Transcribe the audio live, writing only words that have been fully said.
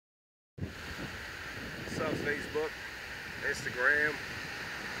up, Facebook, Instagram?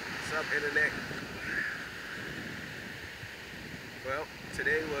 What's up, Internet? Well,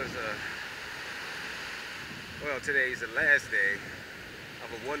 today's the last day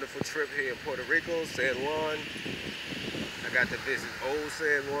of a wonderful trip here in Puerto Rico, San Juan. I got to visit old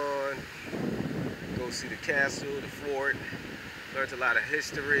San Juan, go see the castle, the fort, learned a lot of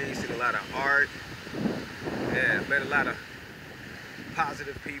history, seen a lot of art. Yeah, met a lot of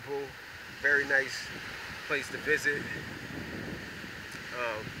positive people. Very nice place to visit.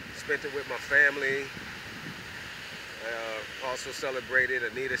 Spent it with my family. Also celebrated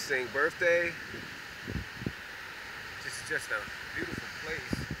Anita Singh's birthday. Just a beautiful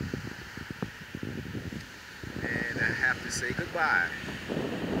place. And I have to say goodbye.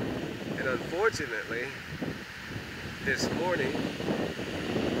 And unfortunately, this morning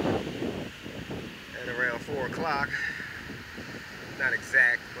at around 4 o'clock, not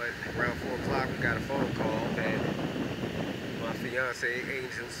exact, but around 4 o'clock, we got a phone call that my fiance,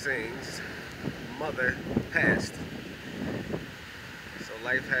 Angel Singh's mother, passed. So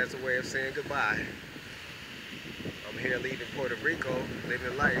life has a way of saying goodbye. I'm here leaving Puerto Rico,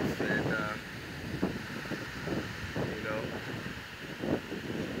 living life, and and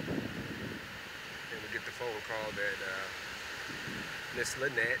we get the phone call that Miss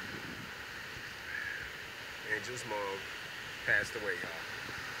Lynette, Angel's mom, passed away, y'all.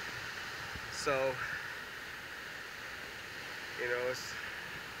 So,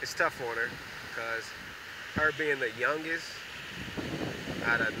 it's tough on her, because her being the youngest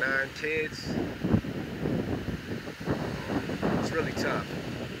out of 9 kids, it's really tough.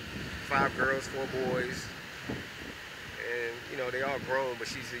 5 girls, 4 boys, and they all grown, but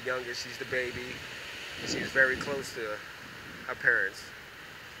she's the youngest, she's the baby, and she's very close to her parents.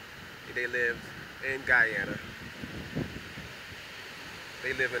 They live in Guyana.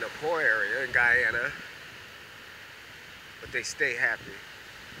 They live in a poor area in Guyana, but they stay happy.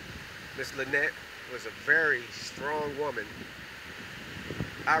 Miss Lynette was a very strong woman.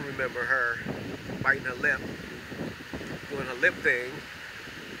 I remember her biting her lip, doing her lip thing.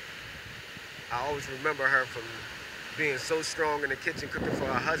 I always remember her from being so strong in the kitchen cooking for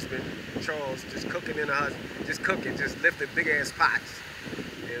her husband, Charles, just lifting big ass pots,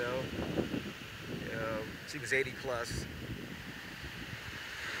 She was 80 plus.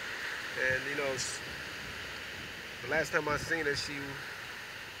 And the last time I seen her, she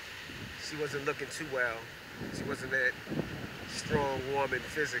wasn't looking too well. She wasn't that strong woman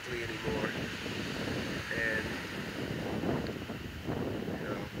physically anymore. And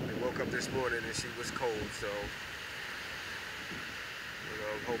I woke up this morning and she was cold, so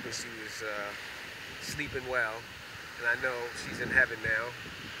I'm hoping she was sleeping well. And I know she's in heaven now.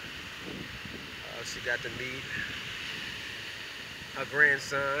 She got to meet her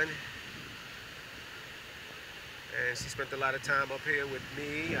grandson, and she spent a lot of time up here with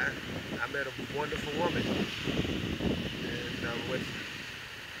me. I met a wonderful woman, and I'm with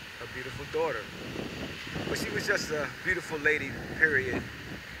a beautiful daughter. But she was just a beautiful lady, period.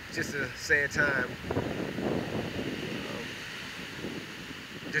 Just a sad time.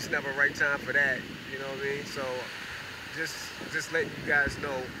 Just never right time for that, you know what I mean? So just letting you guys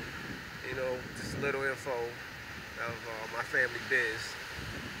know, just a little info of my family biz.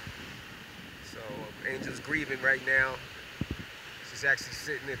 So Angel's grieving right now. She's actually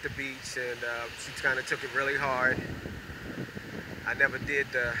sitting at the beach, and she kind of took it really hard. I never did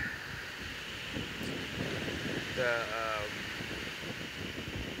I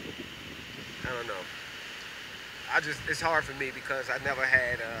don't know. It's hard for me because I never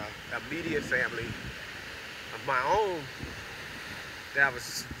had a immediate family of my own that I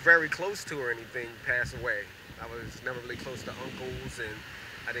was very close to or anything pass away. I was never really close to uncles, and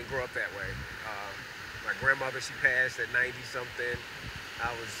I didn't grow up that way. My grandmother, she passed at 90-something.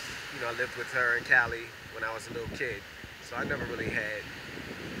 I lived with her in Cali when I was a little kid. So I never really had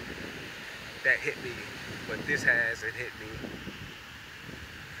that hit me, but this has it hit me.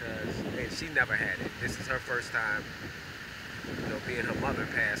 And she never had it. This is her first time, being her mother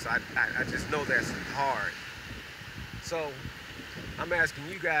passed. So I just know that's hard. So I'm asking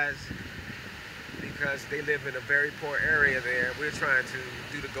you guys, because they live in a very poor area there. We're trying to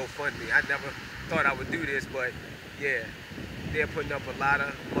do the GoFundMe. I never thought I would do this, but yeah, they're putting up a lot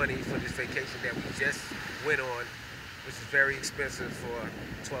of money for this vacation that we just went on, which is very expensive for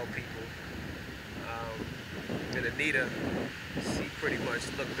 12 people. And Anita, she pretty much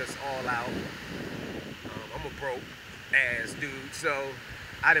looked us all out. I'm a broke ass dude, so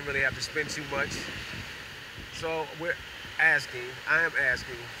I didn't really have to spend too much. So I am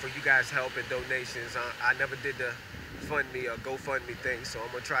asking for you guys' help and donations. I never did the fund me or GoFundMe thing, so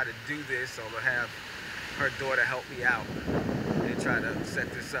I'm gonna try to do this. So I'm gonna have her daughter helped me out and try to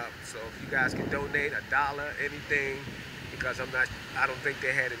set this up. So if you guys can donate $1, anything, because I don't think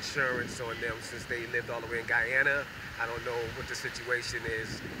they had insurance on them since they lived all the way in Guyana. I don't know what the situation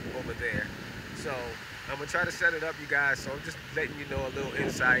is over there. So I'm gonna try to set it up, you guys. So I'm just letting you know a little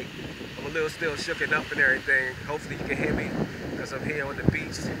insight. I'm a little still shooken up and everything. Hopefully you can hear me because I'm here on the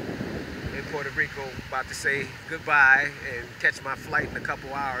beach in Puerto Rico, about to say goodbye and catch my flight in a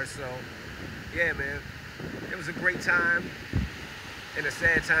couple hours. So yeah, man, it was a great time and a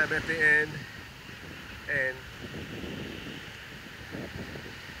sad time at the end. And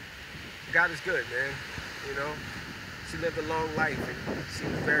God is good, man. You know, she lived a long life and she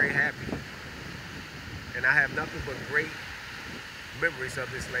was very happy. And I have nothing but great memories of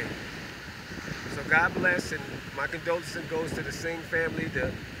this lady. So God bless, and my condolences goes to the Singh family,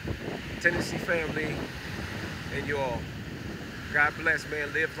 the Tennessee family, and you all. God bless,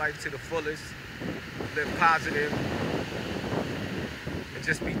 man. Live life to the fullest. Live positive. And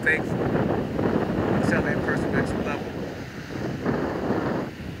just be thankful. Tell that person that you love them.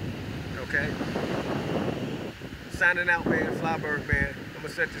 Okay? Signing out, man. Flyberg, man. I'm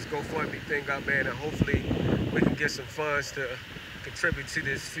gonna set this GoFundMe thing up, man, and hopefully we can get some funds to contribute to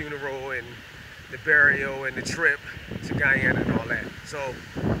this funeral and the burial and the trip to Guyana and all that. So,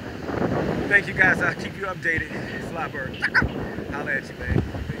 thank you guys. I'll keep you updated. Flyberg. Holla at you, man.